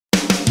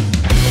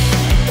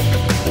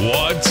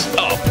What's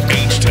up,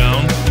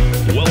 H-Town?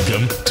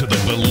 Welcome to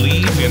the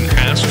Believe in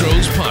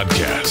Astros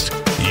podcast,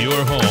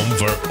 your home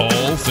for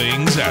all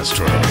things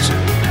Astros.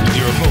 With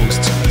your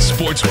hosts,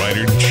 sports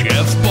writer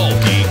Jeff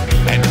Balke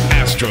and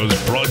Astros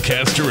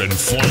broadcaster and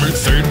former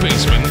third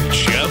baseman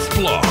Jeff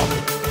Blum.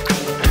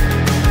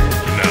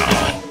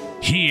 Now,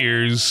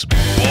 here's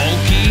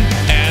Balke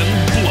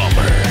and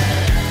Blummer.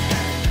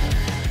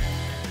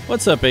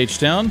 What's up,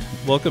 H-Town?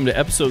 Welcome to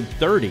episode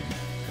 30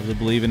 of the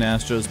Believe in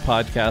Astros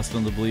podcast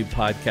on the Believe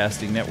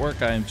Podcasting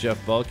Network. I am Jeff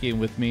Balke, and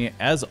with me,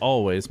 as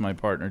always, my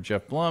partner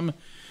Jeff Blum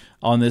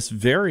on this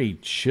very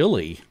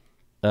chilly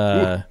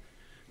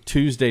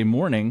Tuesday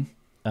morning.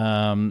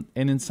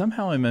 And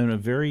somehow I'm in a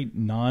very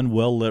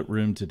non-well-lit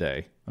room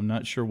today. I'm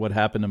not sure what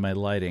happened to my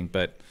lighting,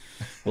 but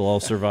we'll all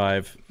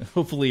survive.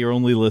 Hopefully you're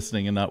only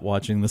listening and not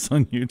watching this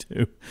on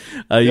YouTube.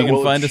 You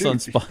can find us on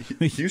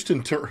Spotify.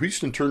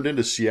 Houston turned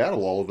into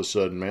Seattle all of a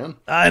sudden, man.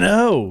 I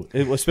know,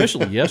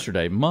 especially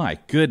yesterday. My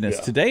goodness.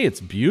 Yeah. Today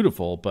it's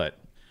beautiful, but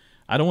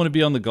I don't want to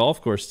be on the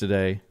golf course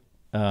today.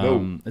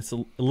 No. It's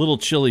a little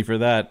chilly for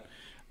that.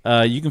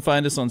 You can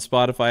find us on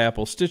Spotify,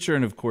 Apple, Stitcher,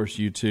 and, of course,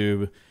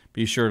 YouTube.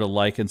 Be sure to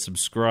like and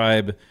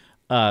subscribe.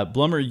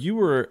 Blummer, you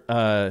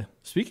were,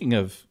 speaking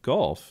of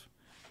golf,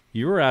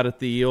 you were out at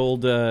the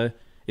old,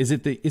 is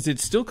it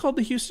still called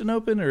the Houston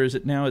Open, or is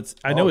it now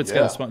I know got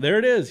a sponsor. There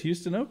it is,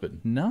 Houston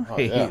Open. Nice. Oh,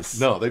 yeah.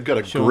 No, they've got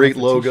a great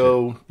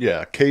logo. T-shirt.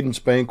 Yeah, Cadence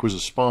Bank was a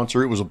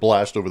sponsor. It was a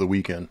blast over the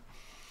weekend.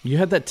 You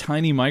had that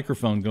tiny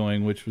microphone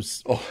going, which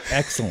was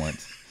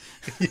excellent.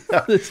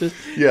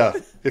 Yeah.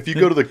 If you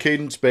go to the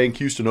Cadence Bank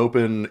Houston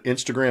Open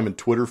Instagram and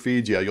Twitter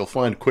feeds, you'll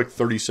find quick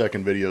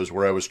 30-second videos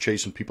where I was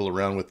chasing people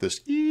around with this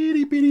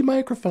itty-bitty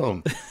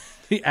microphone.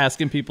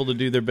 Asking people to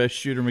do their best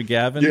Shooter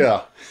McGavin.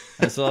 Yeah.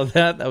 I saw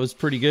that. That was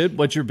pretty good.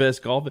 What's your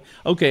best golf?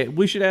 Okay,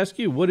 we should ask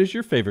you, what is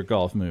your favorite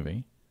golf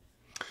movie?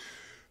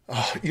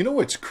 You know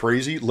what's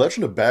crazy?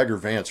 Legend of Bagger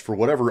Vance, for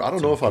whatever, I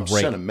don't know if I'm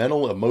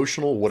sentimental,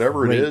 emotional,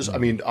 whatever it is. I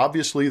mean,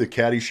 obviously the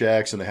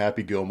Caddyshacks and the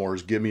Happy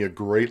Gilmores give me a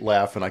great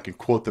laugh, and I can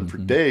quote them for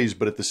days.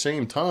 But at the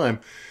same time,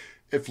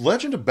 if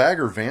Legend of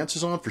Bagger Vance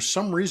is on, for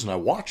some reason I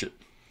watch it.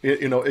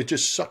 It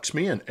just sucks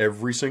me in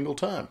every single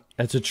time.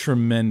 That's a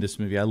tremendous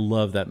movie. I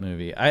love that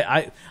movie.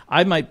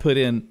 I might put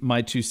in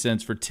my 2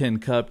 cents for Tin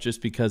Cup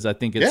just because I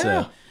think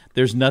it's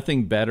there's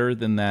nothing better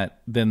than that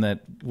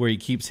where he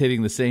keeps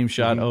hitting the same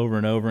shot over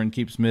and over and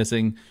keeps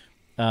missing.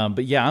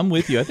 But yeah, I'm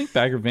with you. I think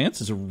Bagger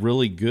Vance is a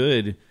really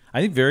good,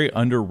 I think very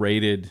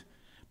underrated,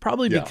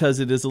 probably because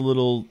it is a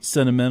little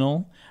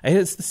sentimental.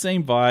 It's the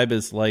same vibe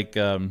as like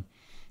The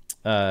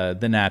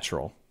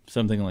Natural,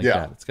 something like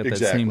that. It's got that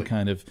same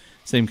kind of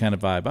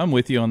vibe. I'm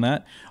with you on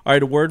that. All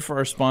right, a word for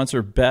our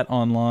sponsor, Bet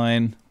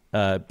Online.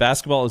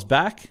 Basketball is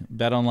back.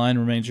 Bet Online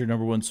remains your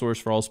number one source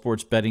for all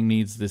sports betting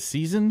needs this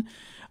season.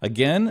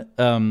 Again,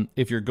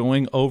 if you're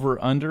going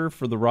over-under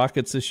for the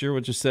Rockets this year,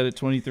 which is set at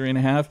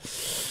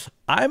 23.5,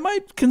 I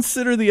might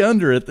consider the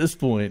under at this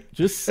point.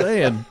 Just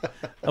saying.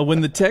 When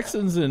the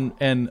Texans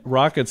and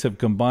Rockets have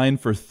combined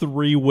for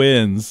 3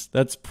 wins,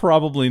 that's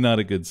probably not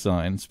a good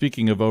sign.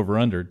 Speaking of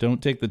over-under,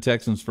 don't take the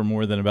Texans for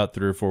more than about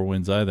 3 or 4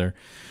 wins either.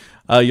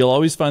 You'll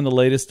always find the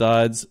latest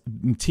odds,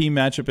 team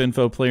matchup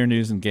info, player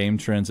news, and game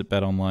trends at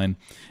BetOnline.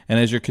 And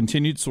as your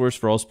continued source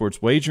for all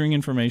sports wagering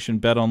information,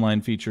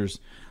 BetOnline features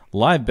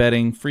live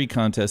betting, free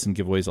contests, and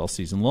giveaways all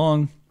season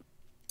long.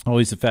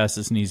 Always the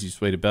fastest and easiest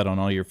way to bet on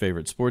all your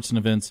favorite sports and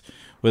events,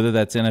 whether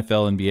that's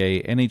NFL,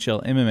 NBA,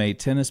 NHL, MMA,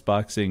 tennis,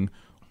 boxing,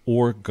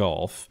 or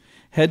golf.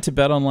 Head to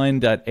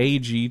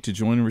betonline.ag to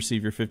join and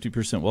receive your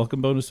 50%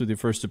 welcome bonus with your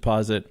first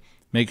deposit.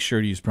 Make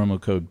sure to use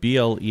promo code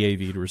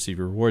BLEAV to receive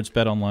your rewards.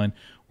 BetOnline,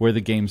 where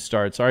the game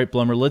starts. All right,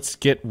 Blummer, let's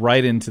get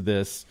right into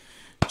this.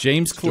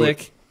 James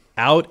Click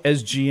out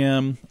as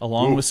GM,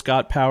 along with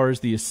Scott Powers,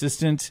 the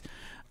assistant.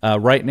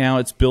 Right now,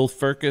 it's Bill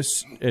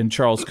Furcus and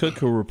Charles Cook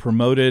who were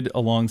promoted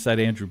alongside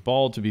Andrew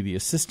Ball to be the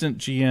assistant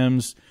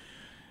GMs.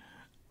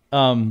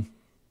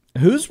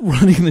 Who's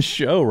running the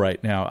show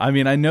right now? I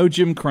mean, I know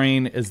Jim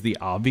Crane is the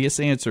obvious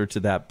answer to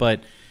that,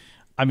 but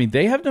I mean,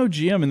 they have no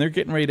GM and they're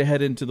getting ready to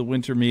head into the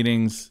winter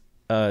meetings.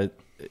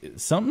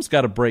 Something's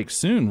got to break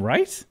soon,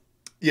 right?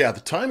 Yeah,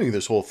 the timing of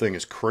this whole thing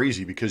is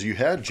crazy because you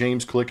had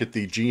James Click at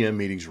the GM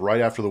meetings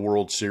right after the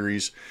World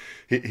Series.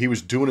 He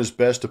was doing his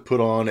best to put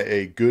on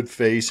a good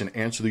face and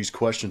answer these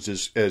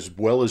questions as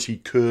well as he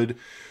could,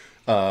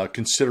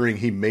 considering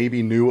he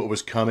maybe knew what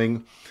was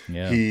coming.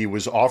 Yeah. He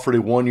was offered a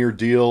 1-year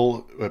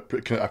deal,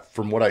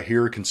 from what I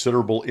hear, a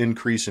considerable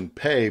increase in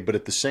pay, but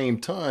at the same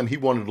time, he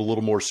wanted a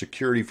little more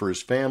security for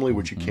his family,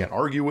 which you can't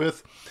argue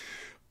with.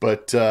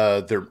 But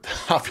there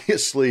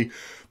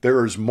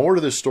is more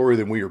to this story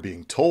than we are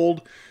being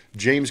told.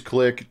 James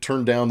Click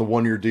turned down the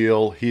 1-year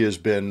deal. He has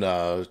been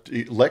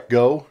let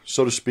go,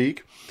 so to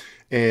speak.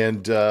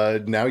 And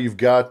now you've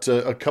got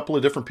a couple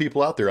of different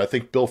people out there. I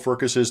think Bill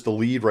Furcus is the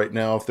lead right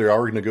now if they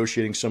are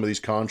negotiating some of these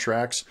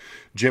contracts.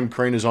 Jim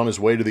Crane is on his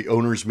way to the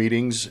owners'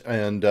 meetings.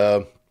 And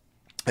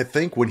I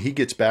think when he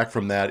gets back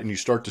from that and you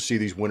start to see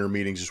these winter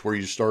meetings is where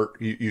you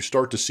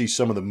start to see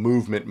some of the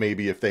movement,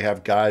 maybe if they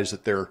have guys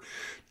that they're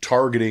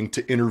targeting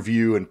to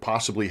interview and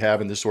possibly have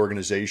in this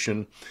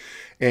organization.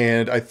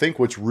 And I think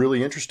what's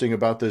really interesting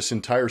about this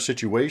entire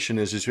situation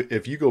is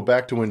if you go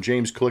back to when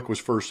James Click was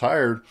first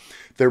hired,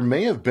 there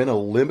may have been a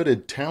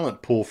limited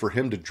talent pool for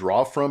him to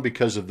draw from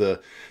because of the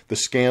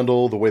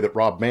scandal, the way that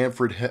Rob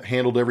Manfred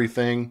handled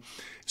everything.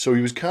 So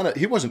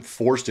he wasn't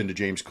forced into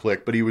James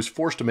Click, but he was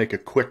forced to make a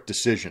quick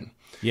decision.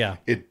 Yeah.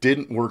 It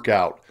didn't work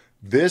out.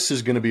 This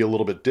is going to be a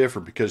little bit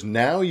different because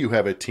now you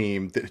have a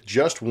team that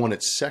just won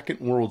its second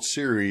World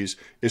Series,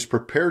 is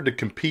prepared to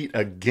compete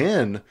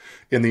again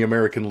in the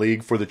American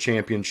League for the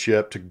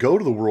championship, to go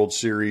to the World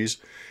Series.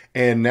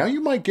 And now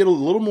you might get a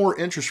little more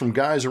interest from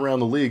guys around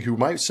the league who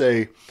might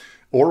say,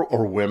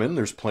 or women,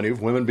 there's plenty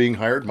of women being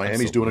hired.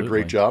 Miami's doing a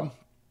great job.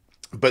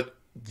 But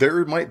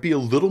there might be a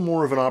little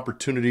more of an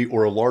opportunity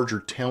or a larger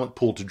talent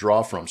pool to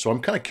draw from. So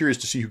I'm kind of curious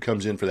to see who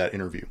comes in for that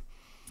interview.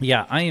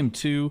 Yeah, I am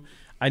too.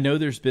 I know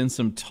there's been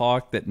some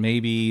talk that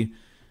maybe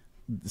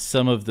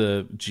some of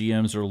the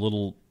GMs are a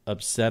little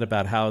upset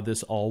about how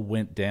this all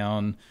went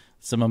down.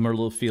 Some of them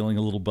are feeling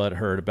a little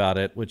butthurt about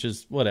it, which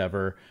is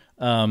whatever.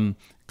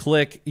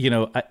 Click,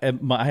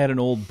 I had an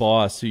old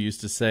boss who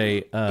used to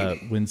say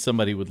when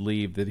somebody would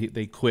leave that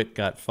they quit,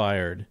 got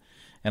fired.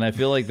 And I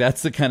feel like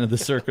that's the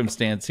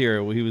circumstance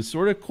here. He was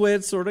sort of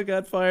quit, sort of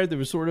got fired. There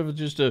was sort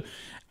of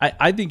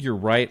I think you're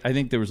right. I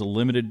think there was a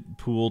limited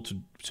pool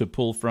to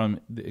pull from.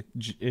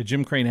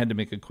 Jim Crane had to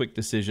make a quick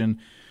decision.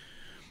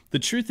 The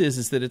truth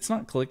is that it's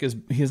not Click.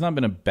 He has not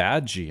been a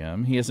bad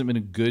GM. He hasn't been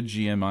a good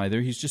GM either.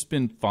 He's just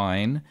been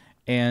fine.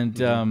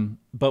 And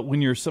but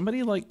when you're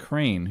somebody like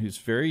Crane, who's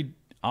very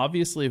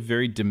obviously a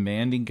very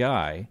demanding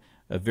guy,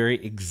 a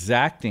very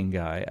exacting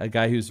guy, a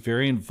guy who's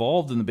very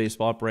involved in the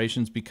baseball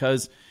operations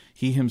because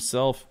he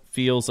himself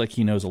feels like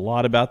he knows a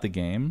lot about the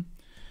game,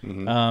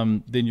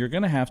 then you're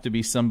going to have to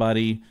be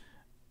somebody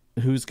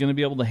who's going to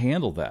be able to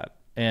handle that.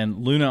 And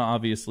Luna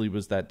obviously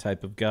was that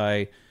type of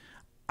guy.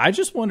 I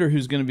just wonder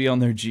who's going to be on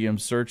their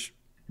GM search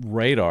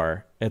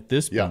radar at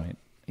this point.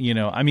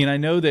 I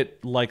know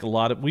that like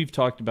we've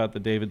talked about the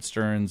David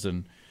Stearns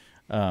and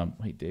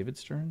David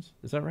Stearns,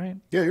 is that right?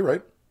 Yeah, you're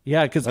right.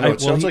 Yeah, because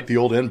it sounds like the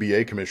old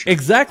NBA commissioner.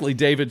 Exactly,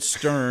 David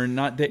Stern,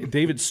 not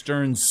David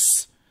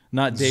Stearns,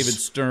 not David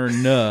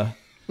Stern.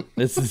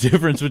 That's the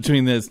difference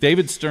between this.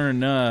 David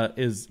Stern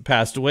is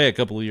passed away a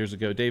couple of years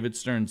ago. David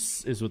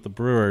Stearns is with the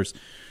Brewers.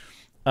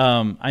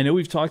 I know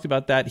we've talked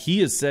about that.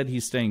 He has said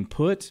he's staying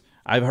put.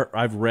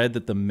 I've read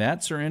that the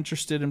Mets are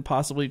interested in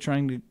possibly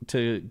trying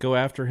to go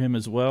after him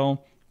as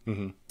well.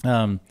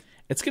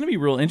 It's going to be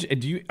real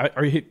interesting.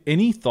 Are you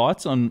any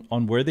thoughts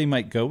on where they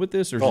might go with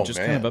this, or is it just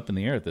kind of up in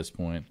the air at this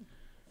point?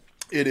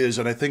 It is,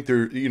 and I think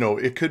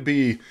it could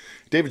be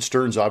David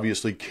Stearns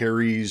obviously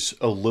carries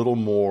a little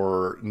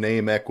more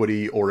name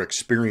equity or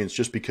experience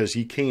just because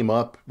he came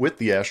up with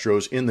the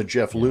Astros in the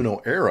Jeff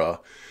Luhnow era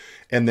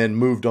and then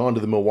moved on to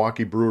the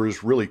Milwaukee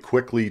Brewers really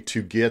quickly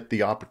to get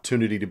the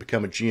opportunity to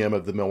become a GM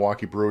of the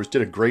Milwaukee Brewers.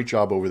 Did a great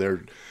job over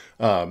there.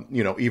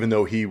 Even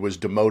though he was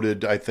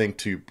demoted, I think,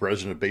 to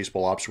president of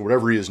baseball ops or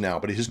whatever he is now.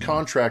 But his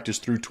contract is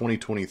through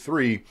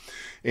 2023,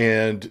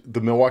 and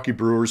the Milwaukee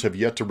Brewers have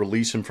yet to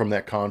release him from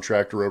that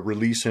contract or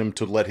release him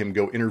to let him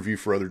go interview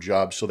for other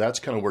jobs. So that's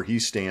kind of where he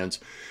stands.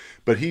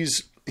 But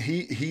he's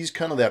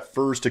kind of that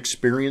first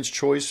experience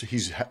choice.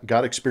 He's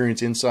got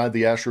experience inside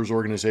the Astros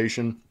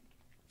organization,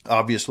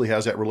 obviously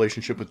has that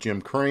relationship with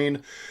Jim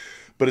Crane.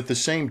 But at the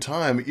same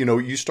time,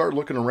 you start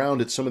looking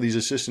around at some of these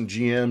assistant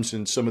GMs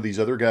and some of these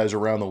other guys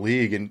around the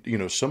league,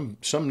 and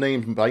some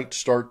names might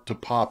start to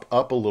pop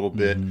up a little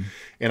bit.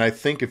 And I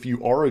think if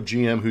you are a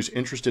GM who's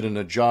interested in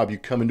a job, you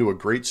come into a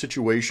great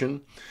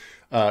situation.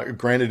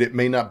 Granted, it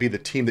may not be the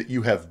team that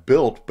you have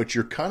built, but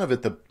you're kind of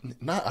at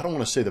I don't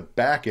want to say the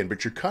back end,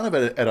 but you're kind of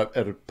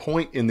at a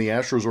point in the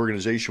Astros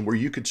organization where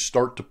you could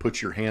start to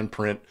put your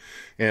handprint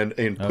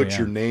and put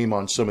your name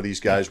on some of these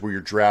guys where you're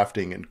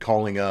drafting and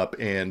calling up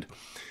and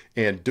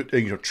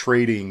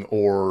trading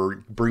or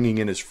bringing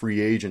in as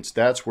free agents.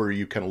 That's where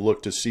you kind of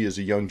look to see as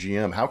a young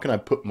GM, how can I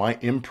put my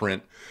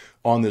imprint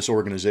on this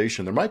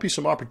organization? There might be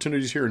some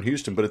opportunities here in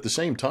Houston, but at the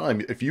same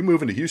time, if you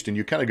move into Houston,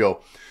 you kind of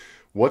go,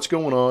 what's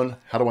going on?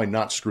 How do I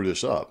not screw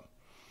this up?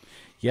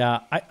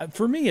 Yeah,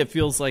 for me, it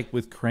feels like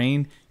with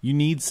Crane, you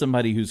need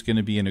somebody who's going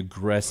to be an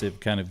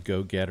aggressive kind of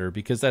go-getter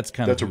because that's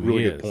a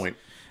really good point.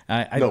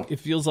 It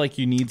feels like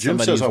you need Jim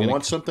somebody. Jim says, "I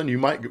want something." You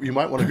might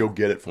want to go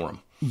get it for him.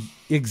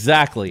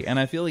 Exactly, and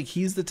I feel like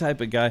he's the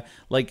type of guy.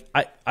 Like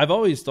I've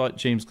always thought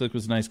James Click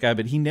was a nice guy,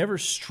 but he never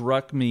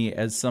struck me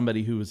as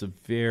somebody who was a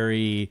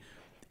very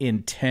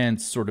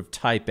intense sort of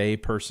type A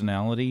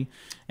personality.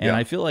 And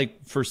I feel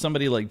like for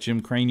somebody like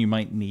Jim Crane, you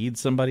might need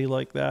somebody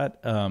like that.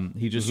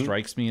 He just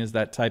strikes me as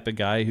that type of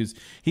guy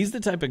he's the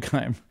type of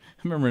guy. I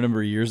remember a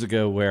number of years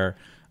ago where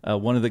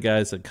one of the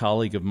guys, a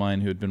colleague of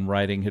mine who had been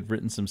writing, had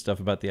written some stuff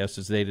about the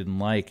Astros they didn't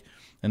like,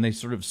 and they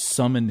sort of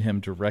summoned him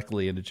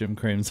directly into Jim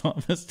Crane's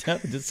office to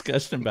have a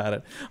discussion about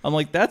it. I'm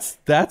like, that's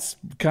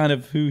kind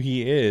of who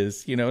he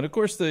is, you know. And of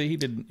course, he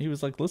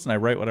was like, listen, I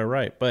write what I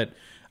write, but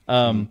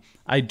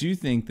I do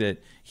think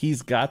that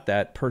he's got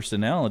that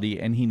personality,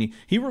 and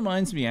he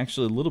reminds me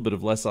actually a little bit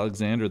of Les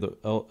Alexander,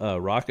 the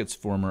Rockets'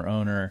 former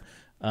owner.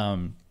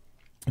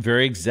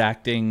 Very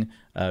exacting,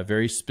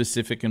 very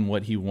specific in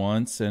what he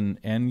wants,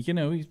 and you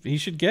know, he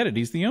should get it.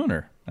 He's the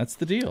owner. That's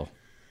the deal.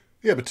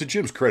 Yeah, but to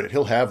Jim's credit,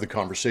 he'll have the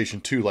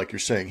conversation too, like you're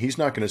saying. He's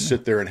not going to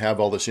sit there and have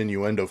all this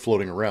innuendo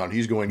floating around.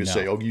 He's going to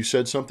say, oh, you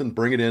said something?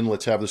 Bring it in.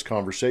 Let's have this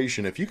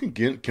conversation. If you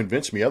can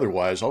convince me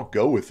otherwise, I'll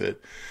go with it.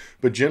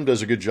 But Jim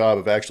does a good job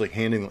of actually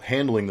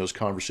handling those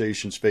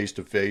conversations face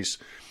to face.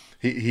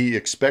 He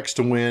expects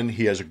to win.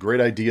 He has a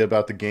great idea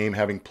about the game,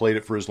 having played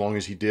it for as long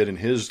as he did in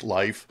his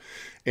life.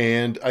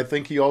 And I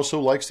think he also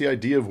likes the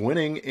idea of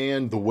winning,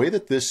 and the way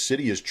that this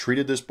city has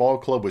treated this ball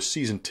club with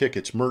season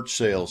tickets, merch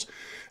sales,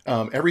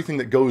 everything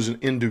that goes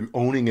into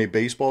owning a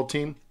baseball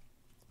team.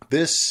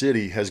 This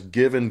city has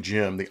given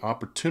Jim the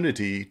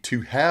opportunity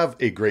to have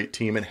a great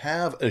team and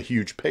have a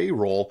huge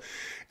payroll.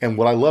 And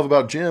what I love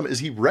about Jim is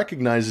he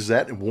recognizes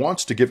that and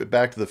wants to give it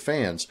back to the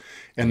fans.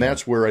 And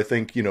that's where I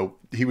think, you know,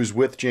 he was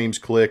with James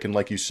Click. And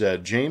like you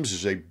said,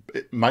 James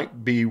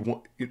might be,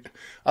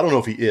 I don't know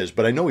if he is,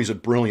 but I know he's a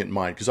brilliant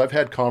mind, because I've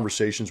had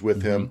conversations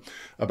with him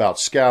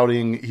about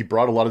scouting. He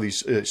brought a lot of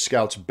these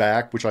scouts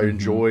back, which I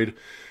enjoyed,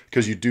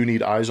 because you do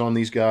need eyes on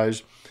these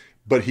guys.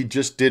 But he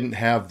just didn't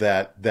have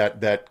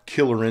that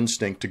killer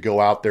instinct to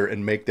go out there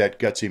and make that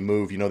gutsy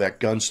move. You know,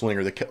 that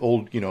gunslinger, the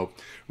old, you know,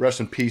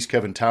 rest in peace,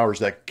 Kevin Towers,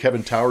 that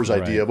Kevin Towers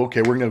idea of,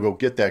 okay, we're going to go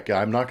get that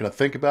guy. I'm not going to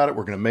think about it.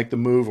 We're going to make the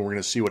move, and we're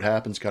going to see what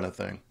happens, kind of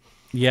thing.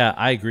 Yeah,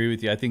 I agree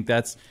with you. I think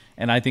that's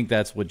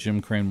what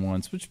Jim Crane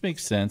wants, which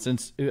makes sense.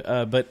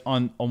 And but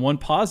on one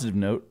positive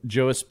note,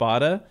 Joe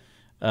Espada,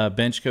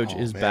 bench coach,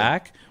 is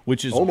back,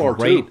 which is Omar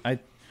great.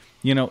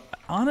 Too.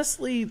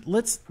 Honestly,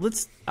 let's.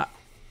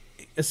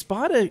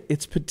 Espada,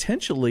 it's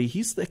potentially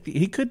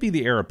he could be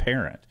the heir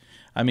apparent.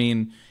 I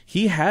mean,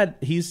 he's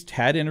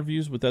had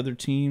interviews with other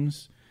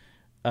teams.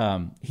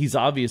 He's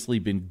obviously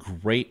been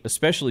great,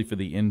 especially for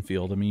the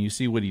infield. I mean, you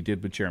see what he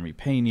did with Jeremy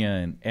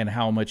Pena and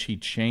how much he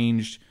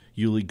changed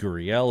Yuli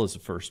Gurriel as a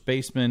first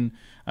baseman.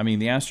 I mean,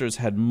 the Astros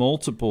had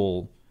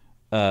multiple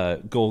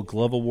Gold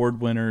Glove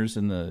Award winners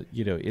in the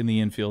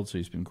infield, so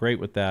he's been great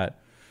with that.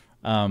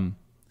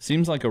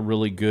 Seems like a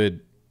really good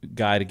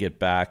guy to get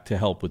back to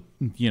help with,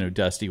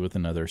 Dusty with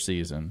another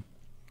season.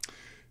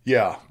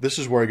 Yeah, this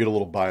is where I get a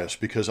little biased,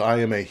 because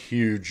I am a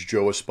huge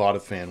Joe Espada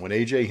fan. When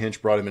A.J.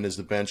 Hinch brought him in as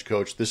the bench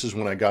coach, this is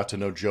when I got to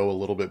know Joe a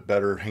little bit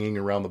better, hanging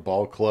around the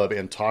ball club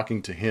and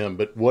talking to him.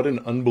 But what an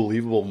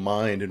unbelievable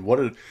mind,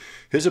 and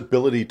his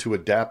ability to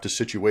adapt to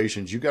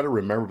situations. You got to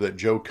remember that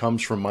Joe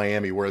comes from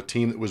Miami, where a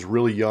team that was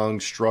really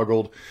young,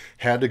 struggled,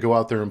 had to go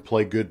out there and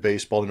play good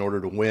baseball in order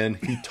to win.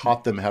 He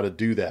taught them how to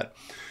do that.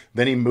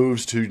 Then he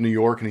moves to New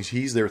York, and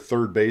he's their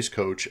third base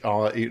coach.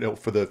 For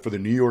the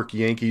New York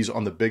Yankees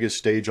on the biggest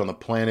stage on the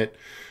planet,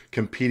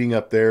 competing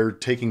up there,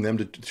 taking them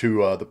to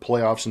the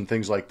playoffs and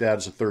things like that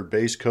as a third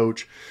base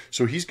coach.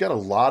 So he's got a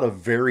lot of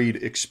varied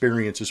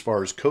experience as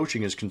far as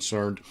coaching is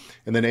concerned.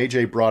 And then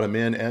AJ brought him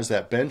in as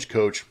that bench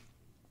coach,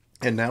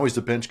 and now he's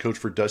the bench coach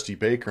for Dusty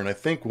Baker. And I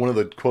think one of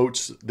the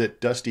quotes that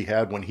Dusty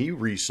had when he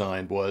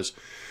re-signed was,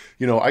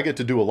 I get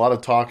to do a lot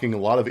of talking, a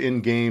lot of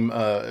in-game,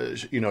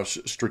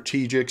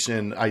 strategics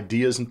and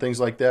ideas and things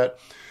like that.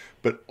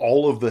 But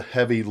all of the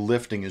heavy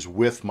lifting is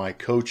with my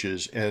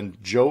coaches.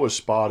 And Joe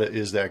Espada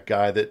is that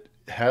guy that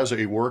has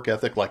a work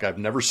ethic like I've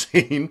never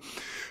seen,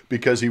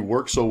 because he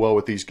works so well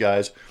with these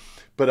guys.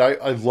 But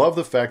I love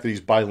the fact that he's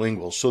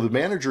bilingual. So the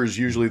manager is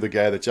usually the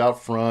guy that's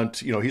out front.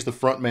 He's the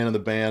front man of the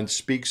band,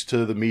 speaks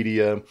to the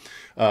media,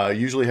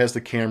 usually has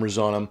the cameras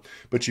on him.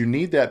 But you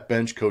need that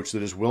bench coach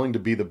that is willing to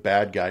be the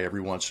bad guy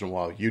every once in a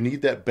while. You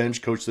need that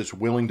bench coach that's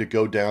willing to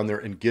go down there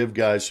and give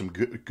guys some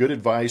good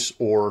advice,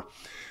 or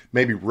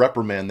maybe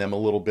reprimand them a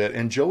little bit.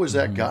 And Joe is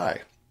that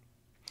guy.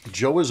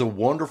 Joe is a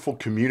wonderful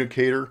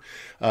communicator.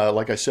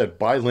 Like I said,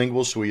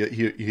 bilingual, so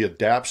he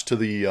adapts to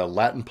the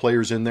Latin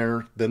players in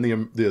there, then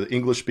the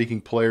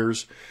English-speaking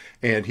players,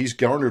 and he's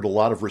garnered a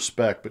lot of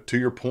respect. But to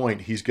your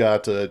point, he's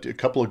got a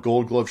couple of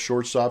Gold Glove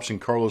shortstops in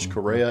Carlos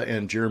Correa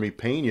and Jeremy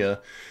Pena,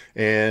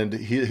 and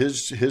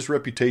his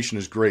reputation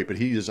is great. But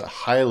he is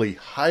highly,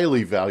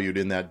 highly valued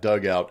in that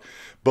dugout,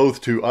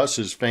 both to us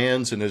as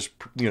fans and as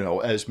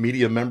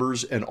media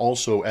members, and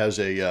also as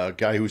a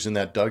guy who's in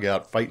that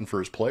dugout fighting for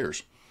his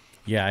players.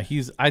 Yeah,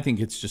 I think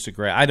it's just a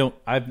great.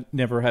 I've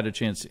never had a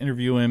chance to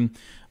interview him,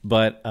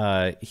 but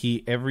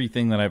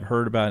everything that I've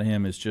heard about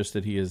him is just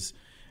that he is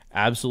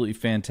absolutely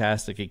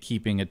fantastic at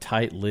keeping a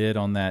tight lid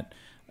on that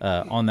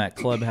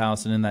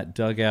clubhouse and in that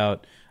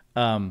dugout,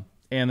 and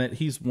that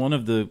he's one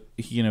of the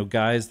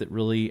guys that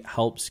really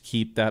helps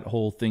keep that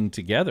whole thing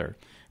together.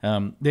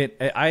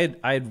 That I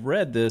had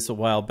read this a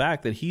while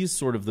back, that he's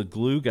sort of the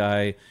glue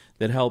guy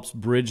that helps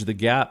bridge the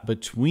gap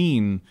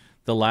between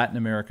the Latin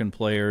American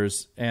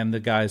players and the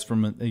guys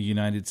from the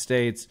United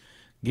States,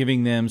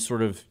 giving them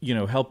sort of,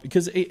 help,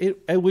 because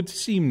it would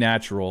seem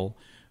natural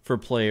for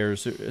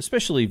players,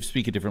 especially if you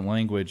speak a different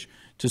language,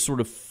 to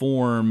sort of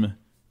form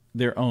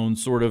their own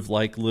sort of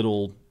like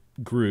little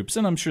groups,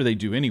 and I'm sure they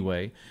do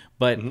anyway.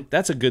 But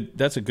that's a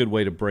good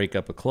way to break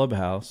up a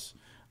clubhouse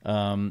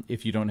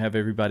if you don't have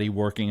everybody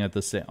working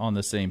on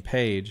the same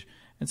page.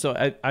 And so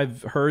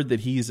I've heard that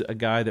he's a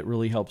guy that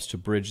really helps to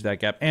bridge that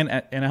gap. And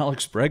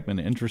Alex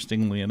Bregman,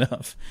 interestingly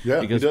enough,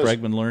 because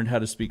Bregman learned how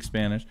to speak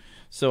Spanish.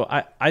 So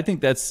I think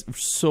that's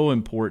so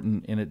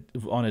important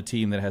on a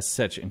team that has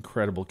such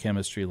incredible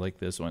chemistry like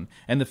this one.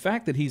 And the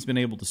fact that he's been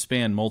able to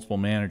span multiple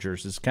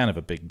managers is kind of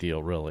a big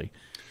deal, really.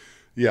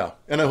 Yeah,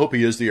 and I hope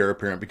he is the heir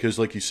apparent because,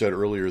 like you said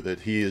earlier,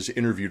 that he is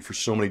interviewed for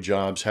so many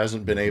jobs,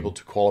 hasn't been able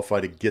to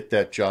qualify to get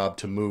that job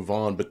to move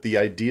on. But the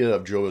idea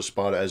of Joe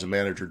Espada as a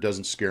manager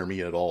doesn't scare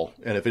me at all.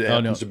 And if it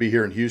happens to be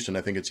here in Houston,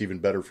 I think it's even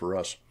better for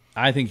us.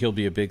 I think he'll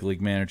be a big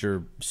league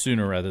manager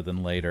sooner rather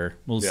than later.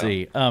 We'll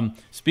see.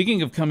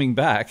 Speaking of coming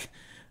back,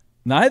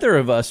 neither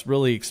of us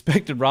really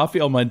expected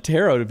Rafael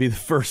Montero to be the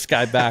first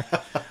guy back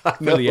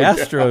for the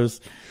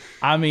Astros.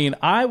 I mean,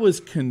 I was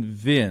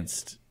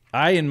convinced.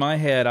 In my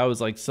head, I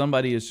was like,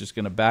 somebody is just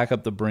going to back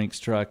up the Brinks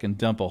truck and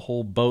dump a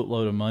whole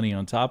boatload of money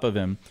on top of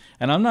him.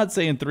 And I'm not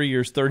saying 3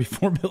 years,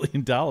 $34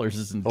 million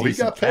isn't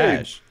decent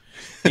cash.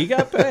 He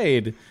got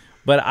paid.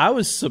 But I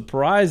was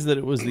surprised that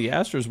it was the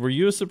Astros. Were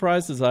you as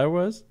surprised as I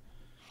was?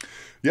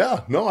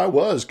 Yeah, no, I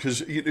was,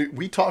 because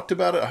we talked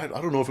about it. I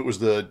don't know if it was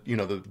the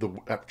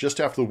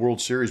just after the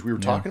World Series, we were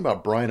talking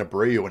about Brian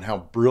Abreu and how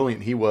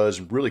brilliant he was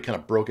and really kind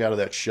of broke out of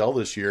that shell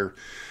this year.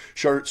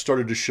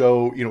 Started to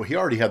show, he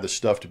already had the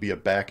stuff to be a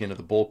back end of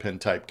the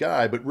bullpen type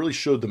guy, but really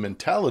showed the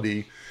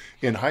mentality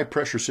in high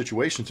pressure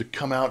situations to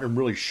come out and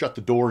really shut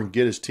the door and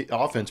get his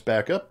offense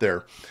back up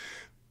there.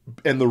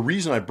 And the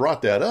reason I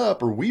brought that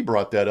up, or we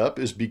brought that up,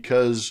 is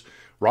because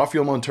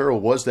Rafael Montero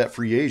was that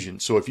free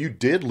agent. So if you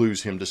did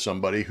lose him to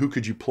somebody, who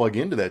could you plug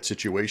into that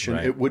situation?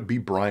 Right. It would be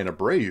Brian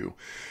Abreu.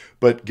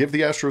 But give the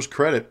Astros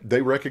credit.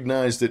 They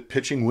recognize that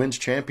pitching wins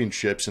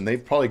championships, and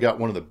they've probably got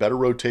one of the better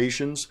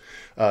rotations,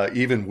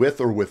 even with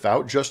or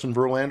without Justin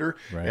Verlander.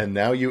 Right. And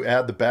now you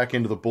add the back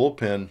end of the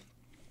bullpen.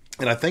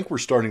 And I think we're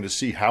starting to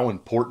see how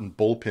important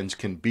bullpens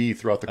can be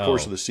throughout the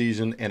course of the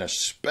season, and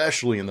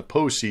especially in the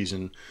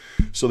postseason.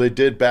 So they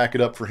did back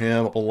it up for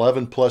him,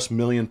 $11+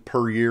 million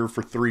per year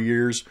for 3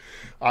 years.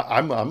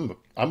 I'm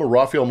a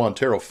Rafael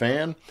Montero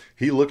fan.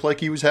 He looked like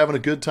he was having a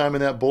good time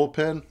in that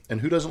bullpen, and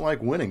who doesn't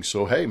like winning?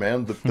 So hey,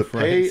 man, the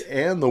pay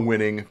and the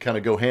winning kind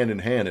of go hand in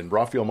hand, and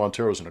Rafael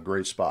Montero's in a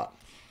great spot.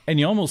 And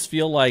you almost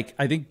feel like,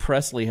 I think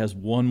Presley has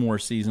one more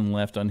season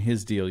left on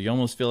his deal. You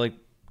almost feel like,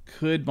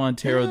 could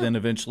Montero then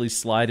eventually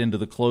slide into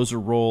the closer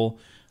role?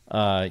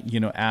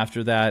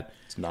 After that,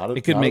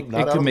 it could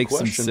make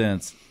some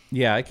sense.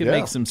 Yeah, it could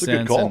make some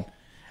sense.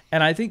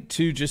 And I think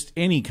too, just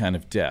any kind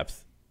of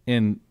depth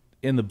in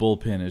the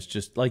bullpen is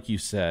just like you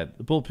said.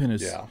 The bullpen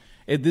is. Yeah.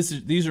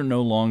 These are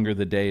no longer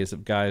the days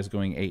of guys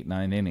going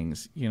 8-9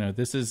 innings.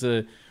 This is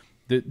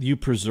you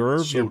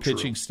preserve your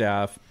pitching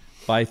staff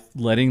by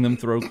letting them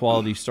throw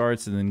quality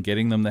starts and then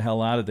getting them the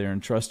hell out of there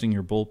and trusting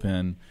your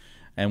bullpen.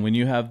 And when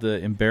you have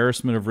the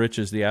embarrassment of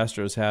riches the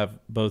Astros have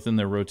both in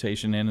their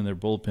rotation and in their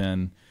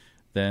bullpen,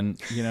 then,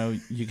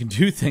 you can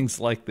do things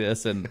like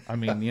this. And, I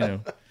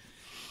mean,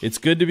 it's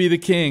good to be the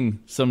king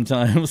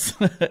sometimes,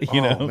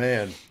 Oh,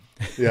 man.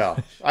 Yeah.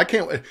 I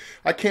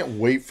can't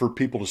wait for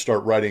people to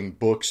start writing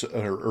books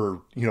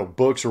or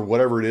books or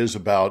whatever it is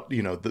about,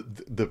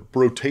 the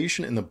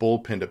rotation in the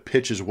bullpen to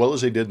pitch as well as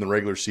they did in the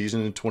regular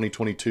season in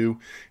 2022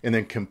 and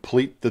then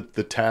complete the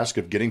task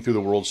of getting through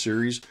the World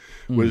Series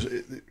was,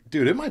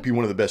 dude, it might be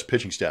one of the best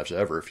pitching staffs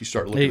ever if you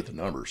start looking at the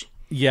numbers.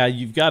 Yeah,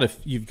 you've got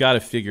to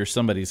figure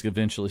somebody's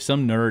eventually,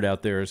 some nerd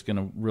out there is going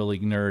to really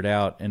nerd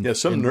out and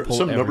some number's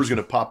going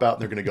to pop out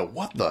and they're going to go,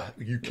 "What the? Are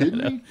you kidding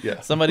me?" Yeah,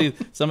 somebody's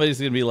going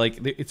to be like,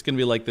 it's going to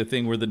be like the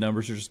thing where the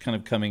numbers are just kind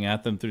of coming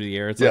at them through the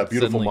air. It's like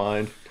beautiful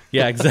mind.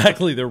 Yeah,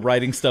 exactly. They're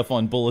writing stuff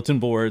on bulletin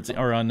boards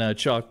or on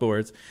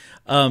chalkboards.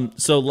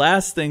 So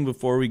last thing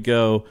before we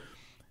go,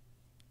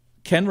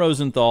 Ken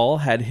Rosenthal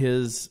had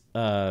his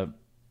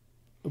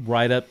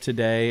write up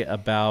today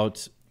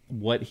about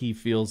what he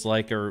feels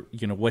like, or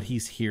what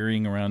he's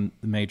hearing around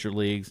the major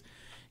leagues.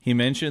 He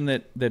mentioned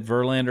that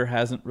Verlander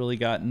hasn't really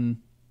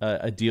gotten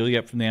a deal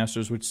yet from the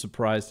Astros, which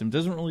surprised him.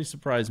 Doesn't really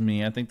surprise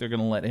me. I think they're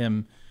going to let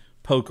him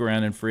poke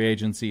around in free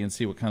agency and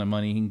see what kind of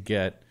money he can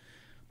get.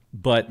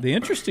 But the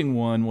interesting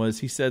one was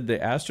he said the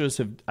Astros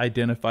have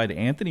identified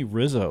Anthony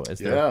Rizzo as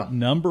their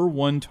number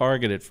one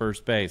target at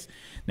first base.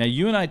 Now,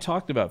 you and I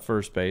talked about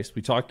first base.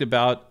 We talked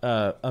about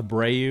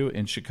Abreu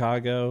in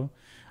Chicago,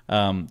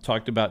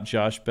 talked about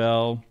Josh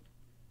Bell,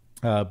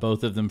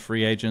 both of them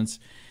free agents.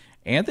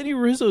 Anthony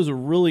Rizzo is a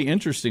really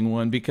interesting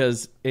one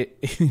because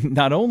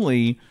not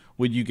only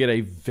would you get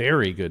a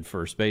very good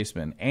first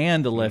baseman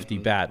and a lefty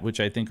bat,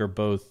 which I think are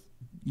both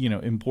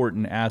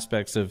important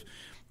aspects of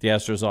the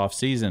Astros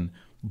offseason,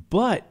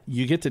 but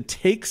you get to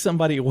take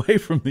somebody away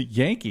from the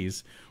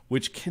Yankees,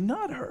 which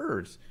cannot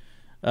hurt.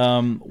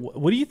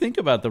 What do you think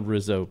about the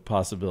Rizzo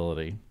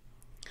possibility?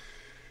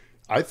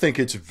 I think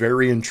it's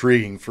very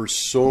intriguing for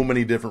so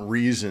many different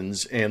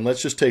reasons. And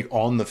let's just take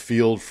on the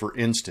field, for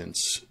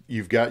instance.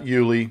 You've got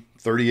Yuli,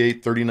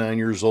 38, 39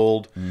 years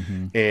old.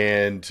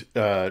 And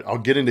I'll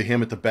get into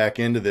him at the back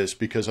end of this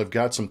because I've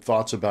got some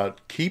thoughts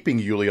about keeping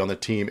Yuli on the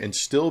team and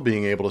still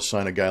being able to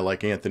sign a guy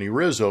like Anthony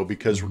Rizzo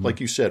because, like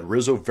you said,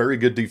 Rizzo, very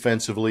good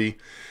defensively.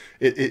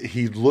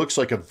 He looks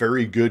like a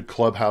very good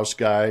clubhouse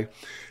guy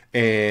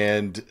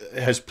and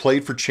has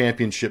played for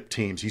championship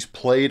teams. He's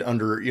played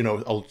under,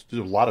 a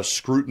lot of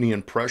scrutiny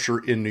and pressure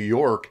in New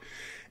York.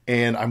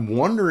 And I'm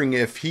wondering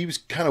if he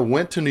kind of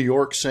went to New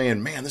York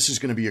saying, man, this is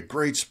going to be a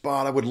great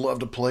spot. I would love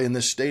to play in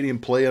this stadium,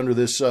 play under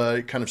this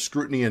kind of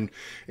scrutiny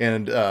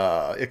and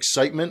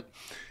excitement,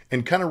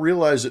 and kind of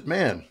realized that,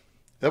 man,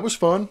 that was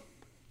fun.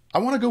 I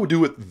want to go do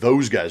what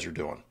those guys are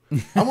doing.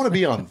 I want to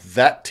be on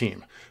that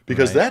team.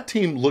 Because that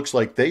team looks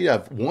like they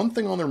have one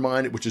thing on their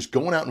mind, which is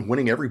going out and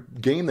winning every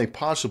game they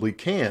possibly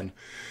can.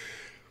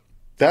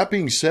 That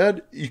being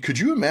said, could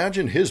you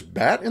imagine his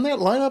bat in that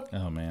lineup?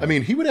 Oh, man. I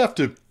mean, he would have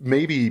to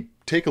maybe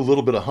take a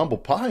little bit of humble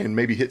pie and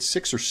maybe hit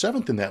 6th or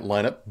 7th in that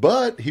lineup,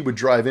 but he would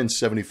drive in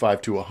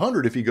 75 to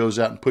 100 if he goes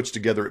out and puts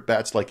together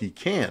at-bats like he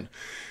can.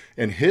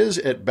 And his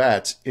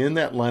at-bats in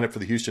that lineup for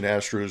the Houston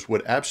Astros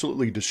would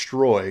absolutely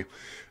destroy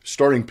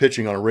starting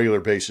pitching on a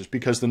regular basis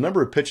because the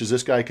number of pitches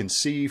this guy can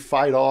see,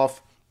 fight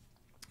off,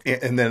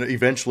 and then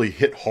eventually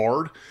hit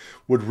hard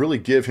would really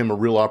give him a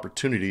real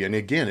opportunity. And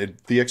again,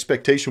 the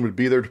expectation would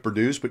be there to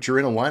produce, but you're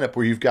in a lineup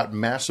where you've got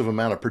massive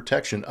amount of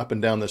protection up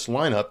and down this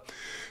lineup.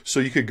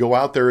 So you could go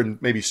out there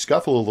and maybe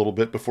scuffle a little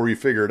bit before you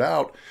figure it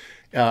out.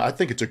 I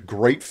think it's a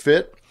great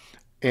fit.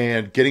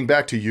 And getting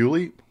back to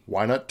Yuli,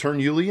 why not turn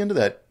Yuli into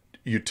that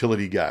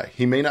utility guy?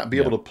 He may not be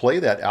able to play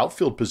that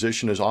outfield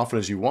position as often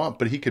as you want,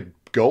 but he could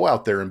go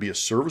out there and be a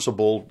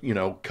serviceable,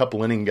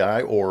 couple inning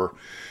guy or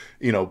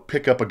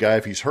pick up a guy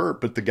if he's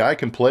hurt, but the guy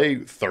can play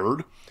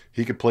third.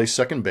 He could play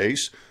second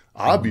base.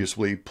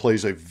 Obviously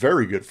plays a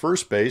very good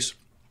first base,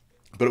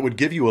 but it would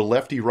give you a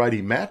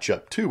lefty-righty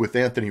matchup too with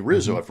Anthony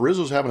Rizzo. If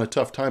Rizzo's having a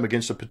tough time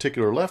against a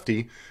particular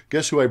lefty,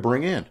 guess who I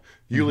bring in?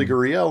 Yuli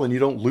Gurriel, and you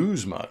don't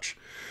lose much.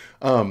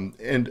 That's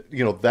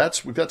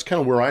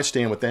kind of where I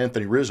stand with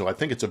Anthony Rizzo. I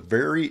think it's a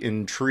very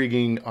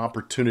intriguing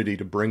opportunity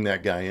to bring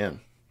that guy in.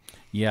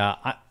 Yeah,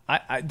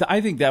 I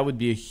think that would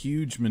be a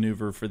huge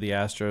maneuver for the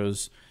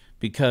Astros.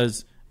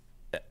 Because,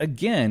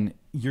 again,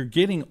 you're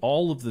getting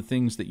all of the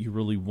things that you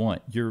really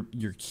want. You're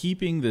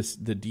keeping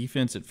the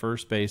defense at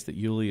first base that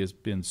Yuli has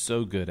been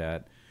so good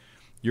at.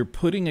 You're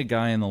putting a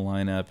guy in the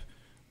lineup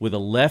with a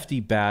lefty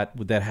bat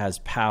that has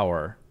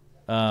power.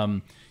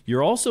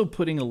 You're also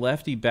putting a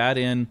lefty bat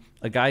in,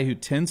 a guy who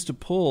tends to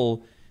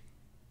pull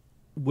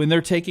when they're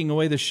taking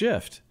away the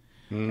shift.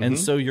 And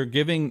so you're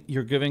giving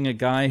a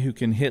guy who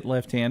can hit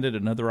left-handed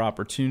another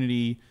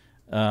opportunity.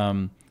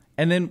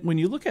 And then when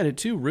you look at it,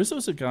 too,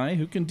 Rizzo's a guy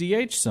who can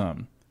DH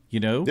some.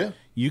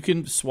 You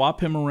can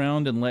swap him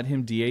around and let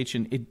him DH,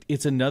 and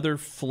it's another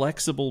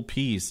flexible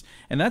piece.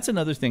 And that's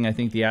another thing I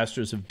think the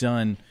Astros have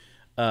done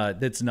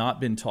that's not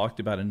been talked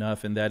about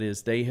enough, and that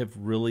is they have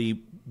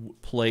really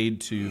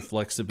played to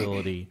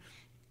flexibility.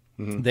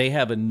 They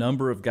have a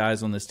number of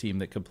guys on this team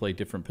that can play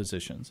different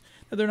positions.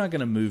 Now, they're not going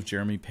to move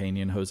Jeremy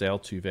Pena and Jose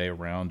Altuve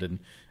around and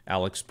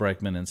Alex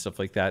Bregman and stuff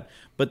like that,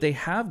 but they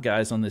have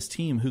guys on this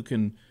team who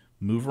can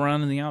move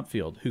around in the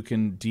outfield, who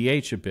can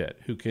DH a bit,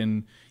 who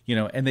can,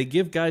 and they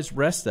give guys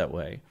rest that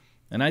way.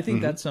 And I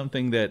think that's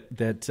something that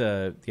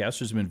the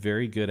Astros have been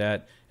very good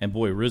at. And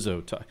boy,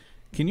 Rizzo,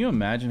 can you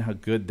imagine how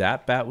good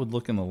that bat would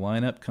look in the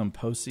lineup come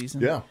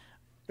postseason? Yeah.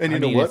 And you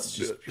know what?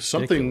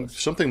 Something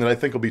that I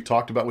think will be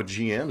talked about with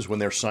GMs when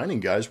they're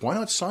signing guys, why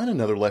not sign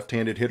another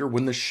left-handed hitter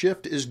when the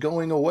shift is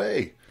going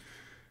away?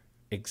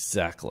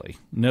 Exactly.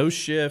 No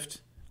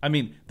shift. I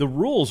mean, the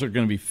rules are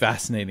going to be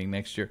fascinating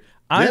next year.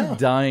 I'm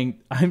dying.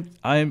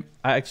 I'm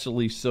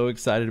actually so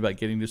excited about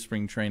getting to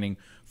spring training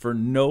for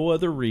no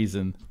other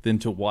reason than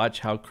to watch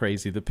how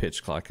crazy the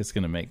pitch clock is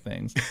going to make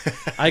things.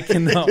 I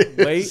cannot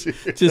wait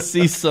to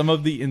see some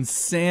of the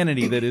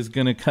insanity that is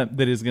going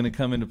to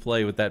come into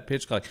play with that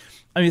pitch clock.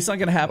 I mean, it's not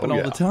going to happen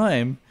all the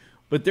time,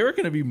 but there are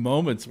going to be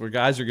moments where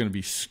guys are going to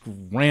be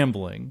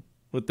scrambling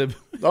with the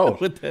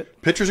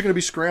pitchers are going to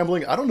be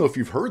scrambling. I don't know if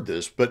you've heard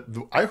this, but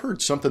I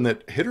heard something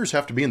that hitters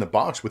have to be in the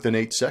box within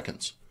 8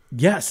 seconds.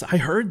 Yes, I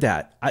heard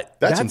that.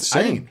 That's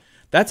insane.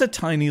 That's a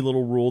tiny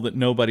little rule that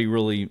nobody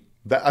really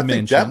I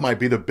think that might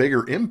be the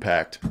bigger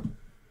impact.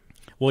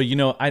 Well,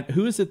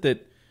 who is it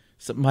that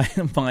my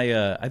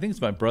I think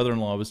it's my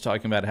brother-in-law was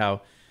talking about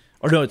how,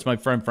 or no, it's my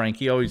friend Frank.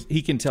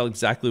 He can tell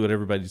exactly what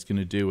everybody's going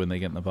to do when they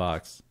get in the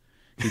box.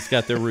 He's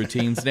got their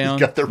routines down.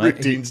 He's got their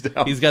routines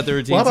down. He's got their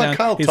routines down. What about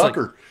Kyle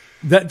Tucker?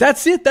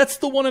 That's it. That's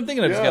the one I'm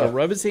thinking of. He's got to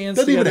rub his hands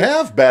together. Doesn't even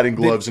have batting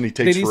gloves, and he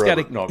takes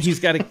forever. He's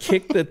got to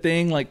kick the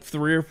thing like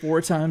 3 or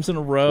 4 times in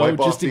a row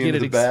just to get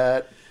it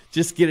bat.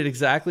 Just get it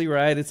exactly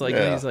right. It's like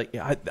he's like,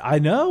 I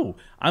know.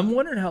 I'm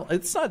wondering how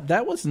it's not.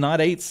 That was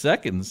not 8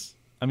 seconds.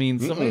 I mean,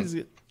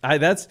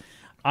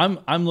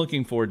 I'm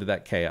looking forward to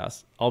that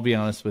chaos. I'll be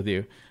honest with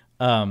you.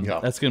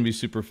 That's going to be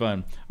super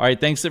fun. All right,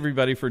 thanks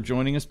everybody for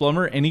joining us.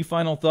 Blummer, any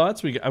final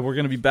thoughts? We're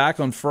going to be back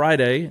on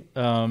Friday.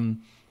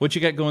 What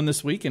you got going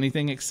this week?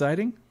 Anything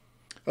exciting?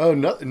 Oh,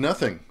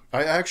 nothing.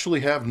 I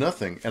actually have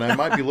nothing, and I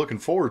might be looking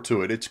forward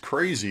to it. It's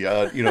crazy.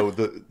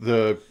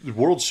 The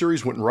World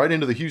Series went right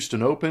into the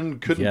Houston Open.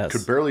 Could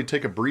barely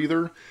take a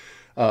breather.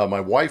 My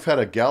wife had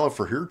a gala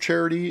for her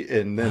charity,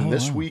 and then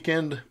this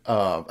weekend,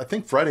 I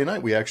think Friday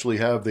night, we actually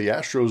have the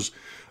Astros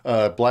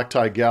Black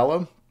Tie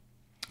Gala,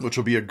 which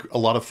will be a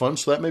lot of fun.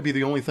 So that may be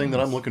the only thing that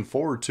I'm looking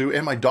forward to.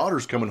 And my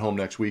daughter's coming home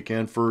next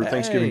weekend for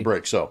Thanksgiving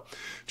break. So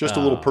just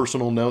a little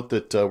personal note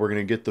that we're going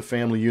to get the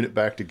family unit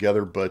back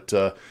together. But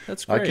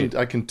that's great.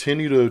 I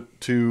continue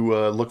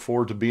to look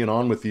forward to being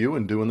on with you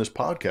and doing this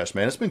podcast,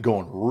 man. It's been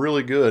going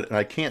really good, and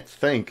I can't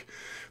thank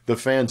the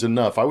fans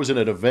enough. I was at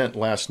an event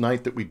last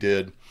night that we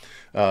did.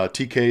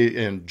 TK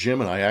and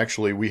Jim and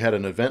I we had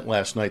an event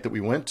last night that we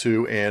went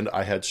to, and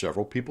I had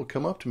several people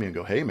come up to me and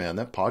go, "Hey man,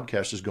 that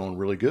podcast is going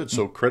really good."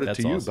 So credit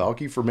to you, awesome.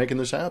 Balky, for making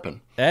this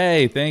happen.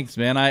 Hey, thanks,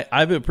 man.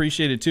 I've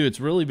appreciated it too. It's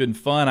really been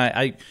fun.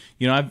 I'd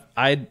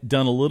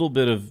done a little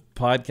bit of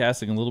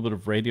podcasting, a little bit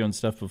of radio and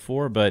stuff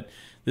before, but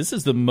this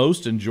is the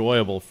most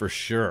enjoyable for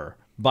sure.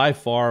 By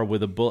far,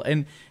 with a bull,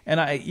 and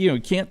I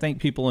can't thank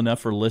people enough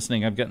for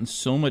listening. I've gotten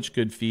so much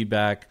good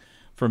feedback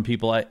from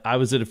people. I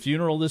was at a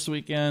funeral this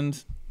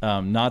weekend.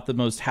 Not the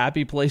most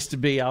happy place to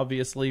be,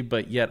 obviously,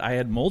 but yet I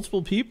had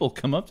multiple people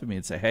come up to me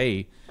and say,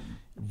 "Hey,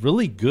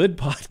 really good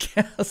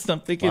podcast." I'm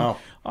thinking, wow.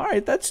 All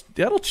right,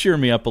 that'll cheer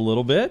me up a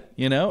little bit,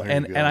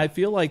 And I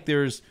feel like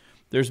there's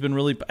been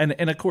really,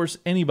 and of course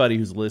anybody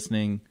who's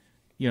listening,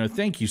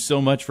 thank you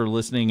so much for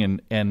listening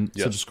and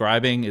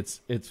subscribing.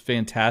 It's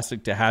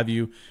fantastic to have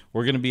you.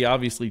 We're going to be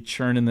obviously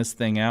churning this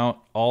thing out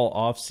all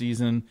off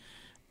season.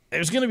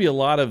 There's going to be a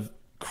lot of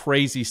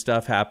crazy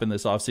stuff happen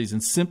this off season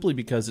simply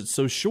because it's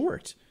so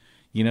short.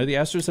 The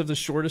Astros have the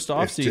shortest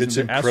offseason. It's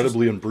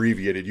incredibly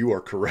abbreviated. You are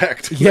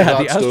correct.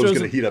 Yeah, the Astros going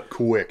to heat up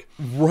quick.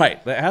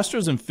 Right. The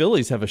Astros and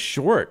Phillies have a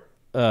short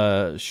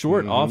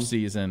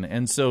offseason.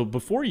 And so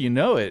before you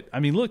know it,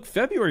 look,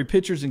 February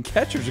pitchers and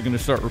catchers are going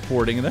to start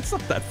reporting, and that's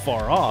not that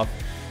far off.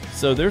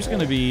 So there's going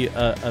to be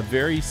a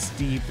very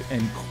steep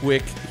and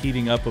quick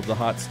heating up of the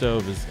hot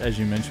stove, as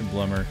you mentioned,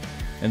 Blummer.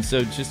 And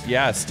so just,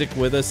 stick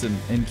with us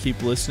and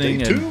keep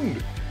listening.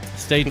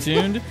 Stay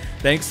tuned.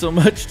 Thanks so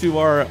much to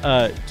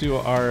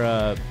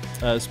our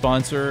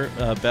sponsor,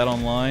 Bet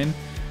Online.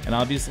 And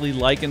obviously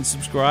like and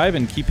subscribe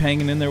and keep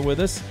hanging in there with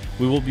us.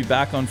 We will be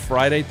back on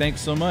Friday.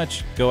 Thanks so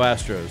much. Go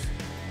Astros.